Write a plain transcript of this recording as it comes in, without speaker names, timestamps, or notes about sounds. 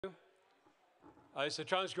Ace of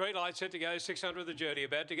Trumps, green light, set to go, 600 the journey,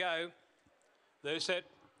 about to go. They're set.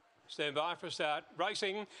 Stand by for a start.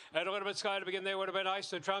 Racing and a little bit slow to begin there would have been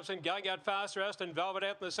Ace of Trumps and going out faster. Aston Velvet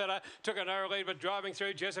out in the centre. Took a narrow lead but driving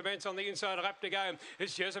through. Jezebel's on the inside. A lap to go.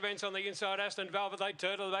 It's Jezebel's on the inside. Aston Velvet. They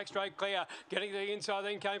turn to the back straight clear. Getting to the inside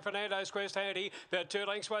then came Fernando's Quest Handy. About 2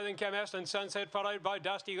 lengths away then came Aston Sunset followed by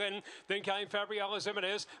Dusty Lynn. Then came Fabriola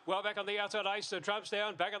Zimenez. Well back on the outside. Ace of Trumps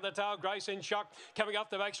down. Back at the tail. Grace in shock. Coming up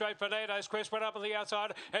the back straight. Fernando's Quest went up on the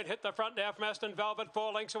outside and hit the front now from Aston Velvet.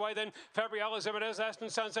 4 lengths away then Fabriola Zimenez. Aston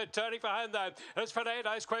Sunset turning for home though. It's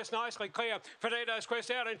Fernando's Quest nicely clear. Fernando's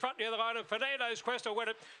Quest out in front near the line, and Fernando's Quest will win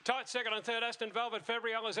it. Tight second and third, Aston Velvet,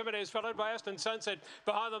 Fabriola Zimenez, followed by Aston Sunset.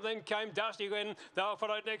 Behind them then came Dusty Lynn. They were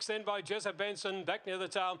followed next then by Jessa Benson, back near the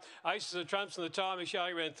tail. Aces of Trumps, and the time is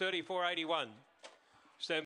showing around 34.81.